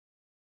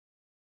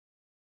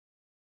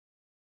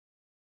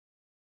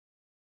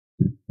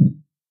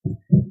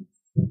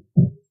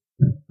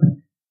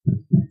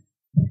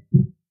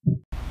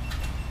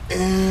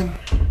And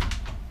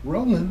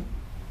rolling.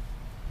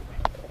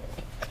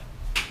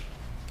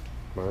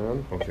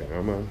 Man, okay,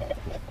 I'm on.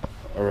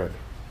 All right.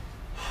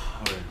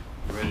 All right,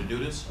 you ready to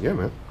do this? Yeah,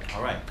 man.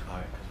 All right,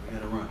 because we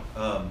gotta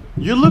run.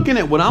 You're looking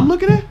at what I'm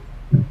looking at?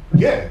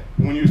 Yeah,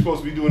 when you're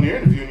supposed to be doing your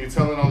interview and you're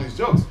telling all these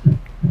jokes.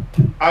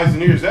 Eyes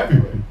and ears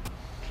everywhere.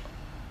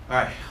 All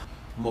right,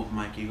 I'm Open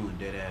Mike Eagle and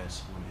Dead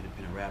Ass on the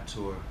Independent Rap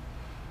Tour.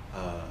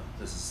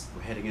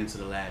 We're heading into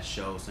the last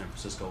show. San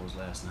Francisco was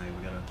last night.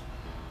 We gotta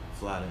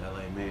fly to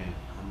LA, man.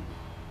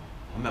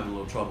 I'm having a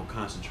little trouble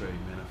concentrating,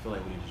 man. I feel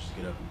like we need to just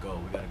get up and go.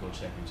 We gotta go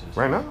check into this.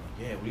 Right now?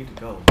 Yeah, we need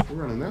to go. We're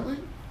running that late?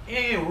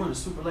 Yeah, we're running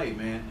super late,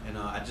 man. And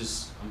I'm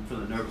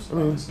feeling nervous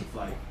about this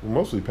flight. We're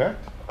mostly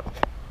packed.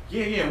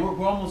 Yeah,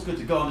 we're almost good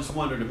to go. I'm just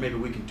wondering if maybe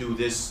we can do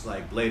this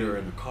like later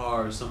in the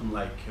car or something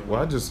like.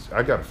 Well,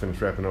 I gotta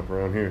finish wrapping up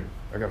around here.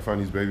 I gotta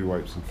find these baby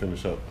wipes and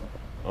finish up.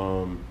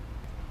 Why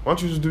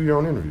don't you just do your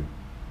own interview?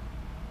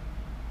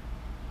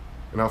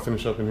 And I'll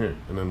finish up in here,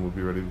 and then we'll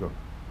be ready to go.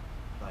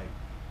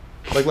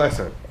 Like last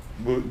time.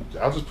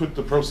 I'll just put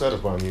the pro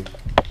setup on you,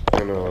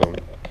 and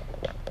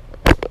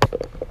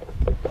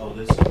Oh,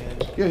 this again?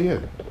 Yeah.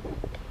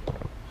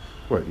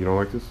 What, you don't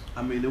like this?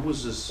 I mean, it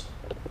was just.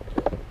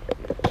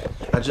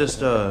 I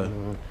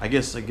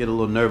guess I get a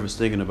little nervous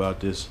thinking about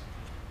this.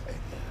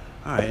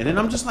 All right, and then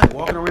I'm just like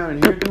walking around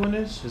in here doing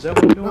this. Is that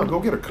what I'm doing? No, go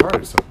get a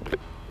card or something.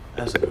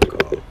 That's a good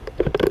call.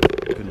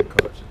 Getting a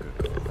card's a good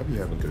call. I be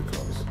having good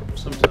calls.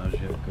 Sometimes you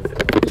have good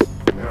calls.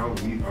 Now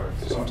we are.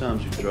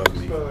 Sometimes you drug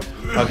me.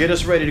 I'll get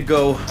us ready to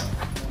go.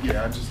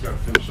 Yeah, I just gotta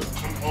finish up.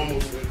 I'm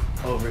almost there.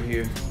 Over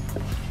here.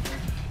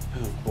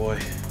 Oh boy.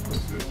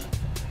 That's good.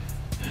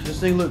 This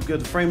thing look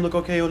good. The frame look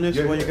okay on this?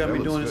 Yeah, While you got that me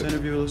looks doing this good.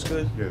 interview, it looks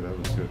good? Yeah, that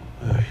looks good.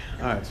 All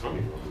right.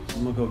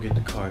 I'm gonna go get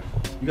the card.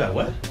 You got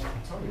what?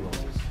 Tell me about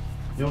this.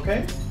 You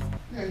okay?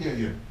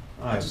 Yeah.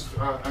 All right.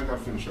 I gotta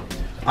finish up.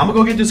 I'm gonna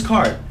go get this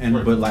card,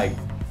 Right. but like,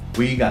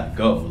 we gotta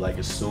go. Like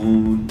as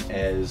soon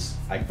as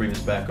I bring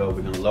this back up,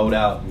 we're gonna load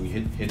out and we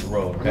hit the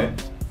road. Okay?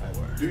 Uh-huh. All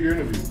right, Do your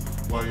interview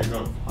while you're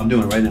gone. I'm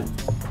doing it right now.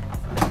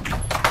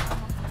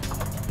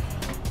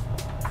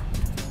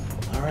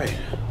 All right.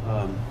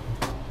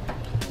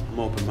 I'm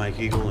Open Mike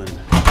Eagle and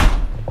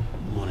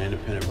I'm on an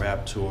independent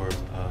rap tour.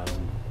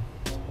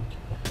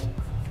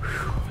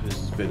 This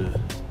has been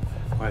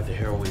quite the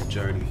harrowing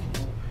journey.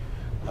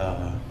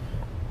 Yeah,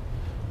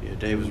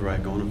 Dave was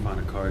right. Going to find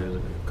a car is a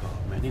good call.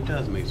 Man, he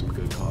does make some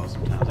good calls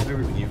sometimes. I've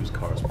never even used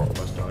cars before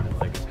I started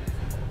like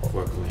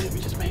working with him. He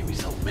just made me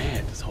so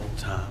mad this whole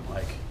time.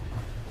 Like,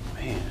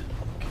 man,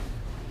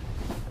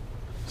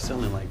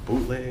 selling like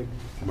bootleg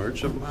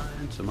merch of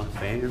mine to my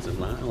fans in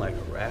line, like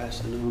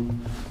harassing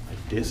them, like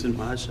dissing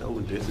my show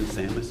and dissing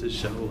Samus's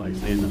show, like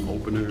saying the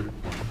opener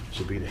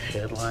should be the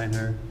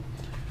headliner.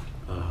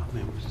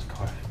 Man, where's this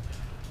car?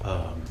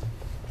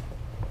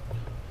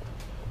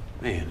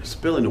 Man,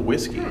 spilling the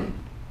whiskey.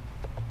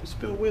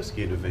 Spill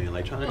whiskey in the van,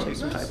 like trying to take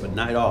some type of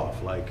night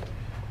off. Like,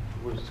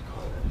 where's this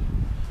car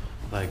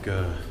at? Like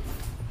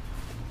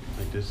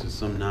this is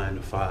some 9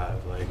 to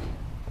 5. Like,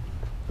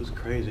 it was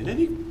crazy. And then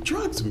he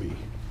drugs me.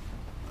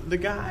 The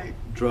guy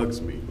drugs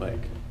me.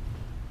 Like,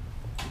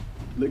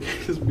 look at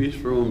his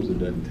bitch rooms and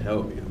doesn't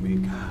tell me. I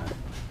mean, God,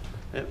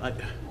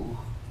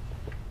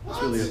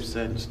 it's really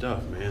upsetting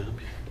stuff, man. I'm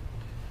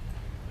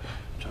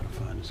trying to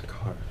find this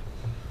card.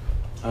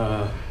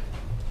 Man,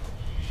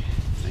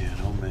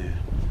 oh man.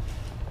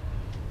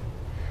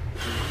 I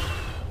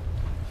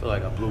feel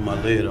like I blew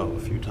my lid off a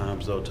few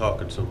times though,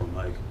 talking to him,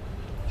 like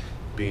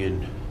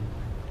being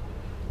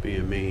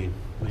mean.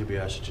 Maybe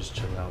I should just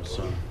chill out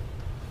some.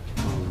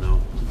 I don't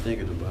know. I'm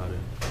thinking about it.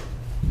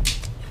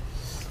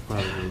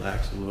 Probably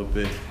relax a little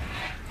bit.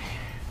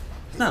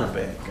 He's not a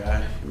bad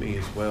guy. He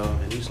means well,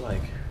 and he's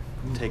like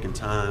taking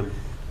time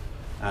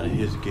out of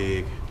his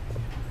gig,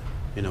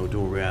 you know,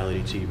 doing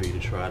reality TV to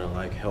try to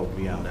like help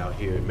me out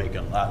here, making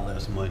a lot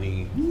less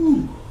money.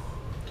 Woo.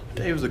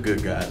 Dave's a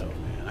good guy though,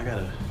 man. I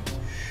gotta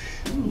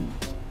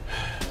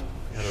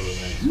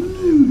relax one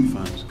day. We can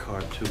find this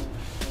card too.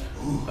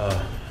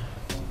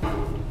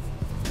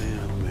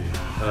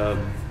 Man.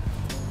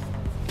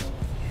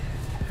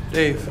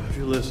 Dave, if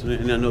you're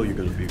listening, and I know you're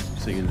gonna be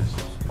singing this.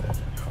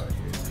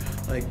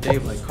 Like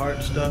Dave, like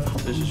card stuff.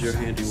 This is your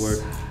handiwork.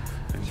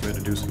 Thanks for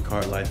introducing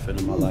card life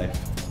into my life.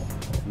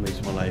 It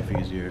makes my life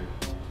easier.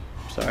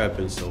 Sorry I've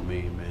been so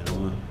mean, man. I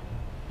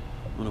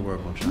wanna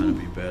work on trying to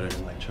be better,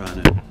 and like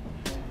trying to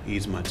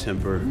ease my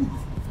temper, and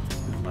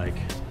like,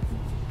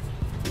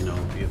 you know,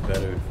 be a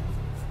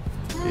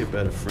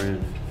better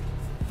friend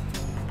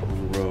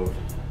on the road.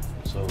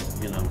 So,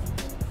 you know,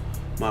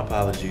 my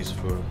apologies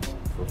for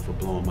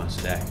blowing my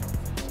stack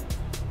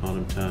all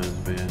them times,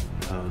 man.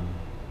 I'm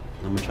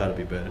gonna try to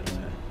be better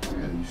than that.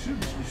 Yeah, you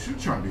should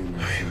try being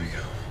better. Here we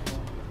go.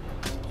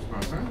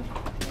 Okay.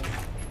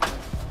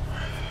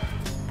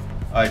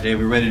 All right, Dave,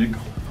 we ready to go?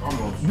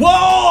 Almost.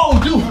 Whoa,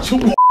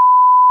 dude!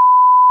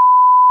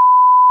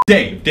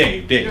 Dave.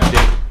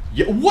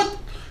 Yeah, what?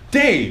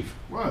 Dave.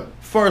 What?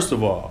 First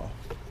of all.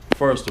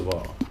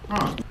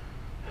 Huh?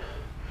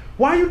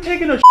 Why are you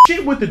taking a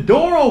shit with the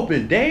door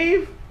open,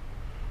 Dave?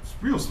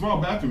 real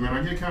small bathroom, man.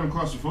 I get kind of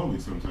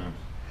claustrophobic sometimes.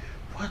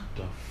 What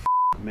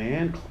the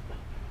man?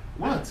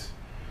 What?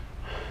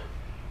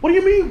 What do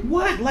you mean,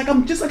 what? Like, I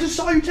just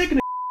saw you taking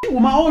a shit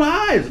with my own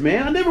eyes,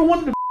 man. I never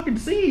wanted to fucking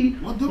see.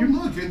 Well, don't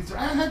look.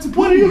 I had to put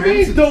What do you man.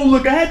 mean, don't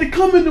look? I had to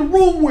come in the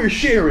room we're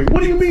sharing.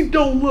 What do you mean,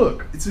 don't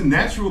look? It's a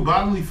natural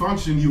bodily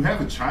function. You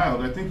have a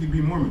child. I think you'd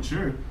be more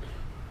mature.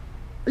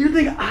 You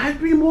think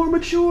I'd be more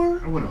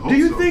mature? I would hope so. Do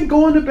you think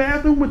going to the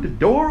bathroom with the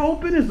door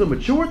open is a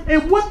mature?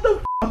 And what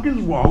the fuck is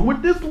wrong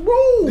with this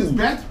room?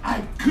 This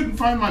I couldn't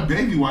find my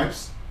baby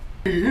wipes.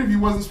 Your interview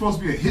wasn't supposed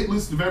to be a hit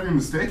list of every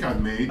mistake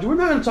I've made. We're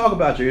not going to talk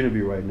about your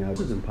interview right now. This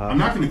is impossible. I'm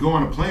not going to go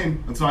on a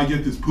plane until I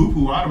get this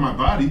poo-poo out of my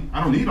body.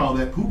 I don't need all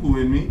that poo-poo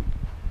in me.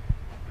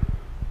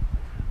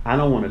 I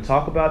don't want to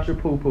talk about your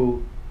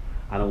poo-poo.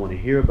 I don't want to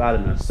hear about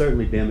it, and I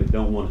certainly, damn it,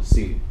 don't want to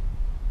see it.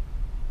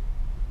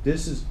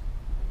 This is...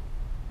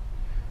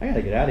 I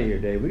gotta get out of here,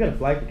 Dave. We got a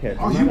flight to catch.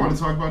 All you want to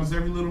talk about is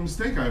every little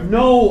mistake I've made.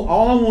 No,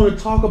 all I want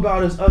to talk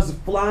about is us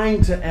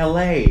flying to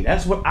LA.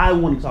 That's what I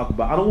want to talk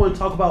about. I don't want to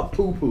talk about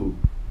poo-poo.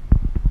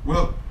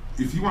 Well,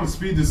 if you want to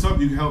speed this up,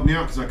 you can help me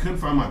out because I couldn't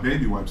find my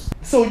baby wipes.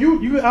 So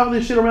you out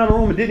this shit around the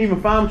room and didn't even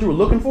find what you were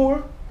looking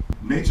for?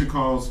 Nature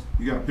calls,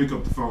 you got to pick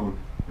up the phone.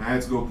 And I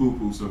had to go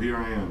poo-poo, so here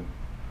I am.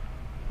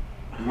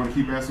 You want to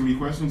keep asking me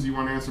questions? You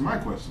want to answer my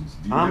questions?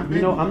 Do you have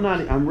baby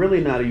wipes? I'm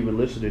really not even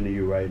listening to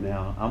you right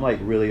now. I'm like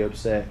really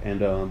upset,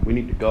 and we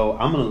need to go.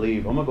 I'm gonna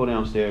leave. I'm gonna go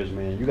downstairs,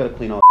 man. You gotta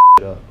clean all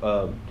shit up.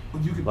 Well,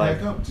 you can like,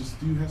 back up. Just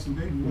do you have some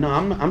baby wipes? No,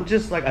 I'm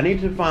just like, I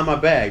need to find my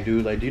bag,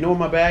 dude. Like, do you know where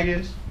my bag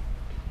is?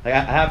 Like,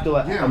 I have to,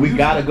 like, yeah, we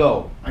gotta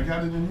go. I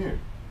got it in here.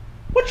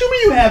 What you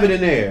mean you have it in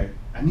there?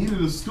 I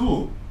needed a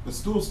stool. A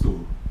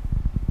stool.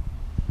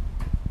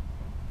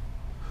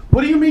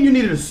 What do you mean you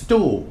needed a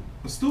stool?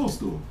 A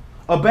stool.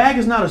 A bag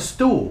is not a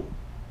stool.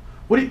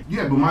 What do you...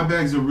 Yeah, but my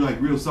bags are like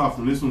real soft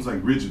and this one's like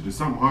rigid. There's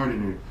something hard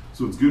in here,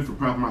 so it's good for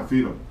propping my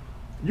feet up.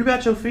 You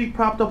got your feet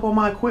propped up on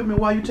my equipment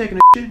while you taking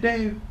a shit,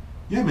 Dave?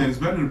 Yeah, man, it's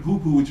better to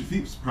poo-poo with your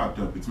feet propped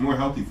up. It's more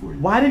healthy for you.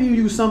 Why didn't you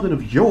use something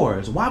of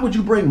yours? Why would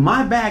you bring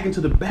my bag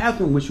into the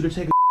bathroom with you to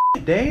take a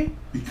shit, Dave?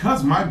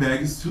 Because my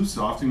bag is too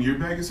soft and your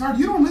bag is hard.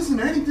 You don't listen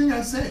to anything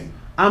I say.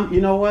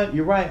 You know what?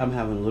 You're right. I'm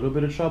having a little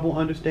bit of trouble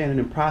understanding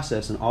and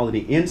processing all of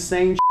the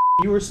insane shit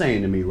you were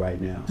saying to me right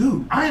now.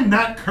 Dude, I am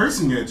not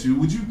cursing at you.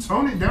 Would you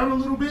tone it down a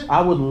little bit?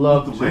 I would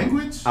love with the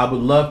language. I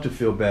would love to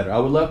feel better. I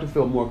would love to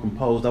feel more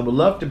composed. I would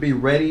love to be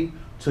ready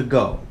to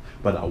go.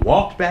 But I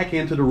walked back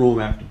into the room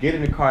after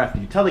getting in the car,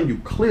 after telling you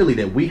clearly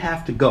that we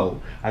have to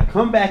go. I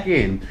come back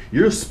in,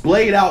 you're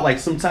splayed out like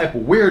some type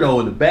of weirdo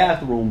in the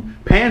bathroom,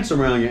 pants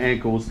around your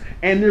ankles,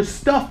 and there's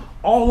stuff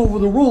all over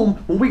the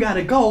room when we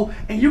gotta go,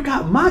 and you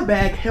got my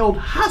bag held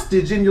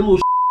hostage in your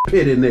little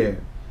pit in there.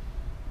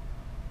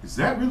 Is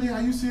that really how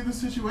you see the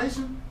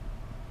situation?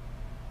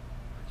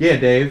 Yeah,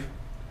 Dave.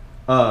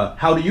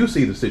 How do you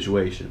see the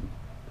situation?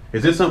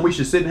 Is this something we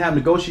should sit and have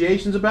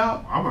negotiations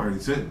about? I'm already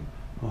sitting.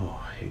 Oh,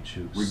 I hate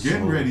you. We're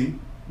getting ready.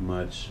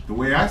 Much. The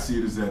way I see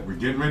it is that we're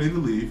getting ready to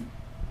leave.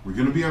 We're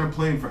going to be on a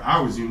plane for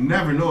hours. You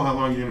never know how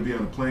long you're going to be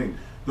on a plane.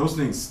 Those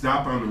things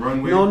stop on the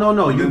runway.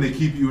 No. And then they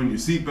keep you in your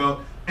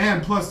seatbelt.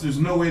 And plus, there's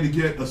no way to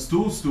get a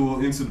stool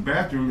into the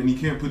bathroom, and you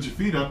can't put your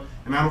feet up.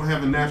 And I don't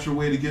have a natural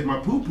way to get my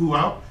poo-poo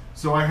out,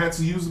 so I had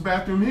to use the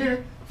bathroom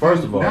here.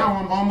 First of all, now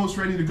I'm almost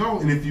ready to go.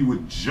 And if you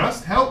would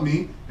just help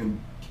me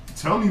and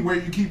tell me where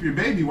you keep your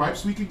baby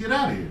wipes, we could get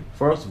out of here.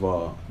 First of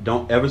all,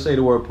 don't ever say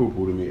the word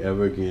poo-poo to me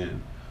ever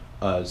again.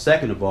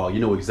 Second of all, you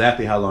know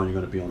exactly how long you're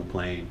going to be on the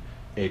plane.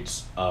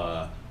 It's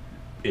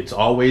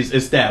always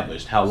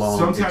established how long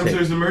it takes. Sometimes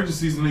there's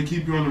emergencies and they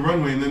keep you on the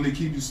runway and then they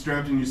keep you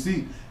strapped in your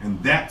seat,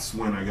 and that's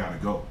when I gotta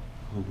go.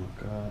 Oh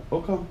my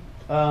God.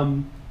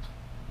 Okay.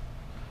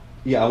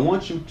 Yeah, I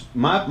want you to,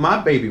 my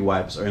baby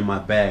wipes are in my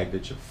bag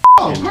that you're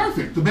Oh,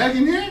 perfect. The bag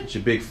in here? that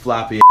your big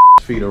floppy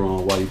feet are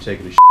on while you're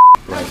taking a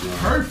right That's now.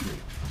 perfect.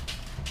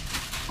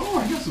 Oh,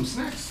 I got some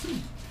snacks too.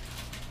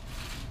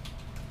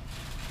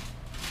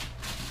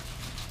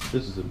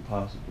 This is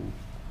impossible.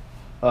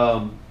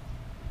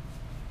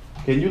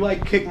 Can you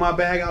like kick my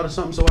bag out or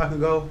something so I can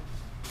go?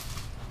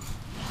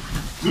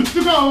 Good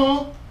to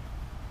go.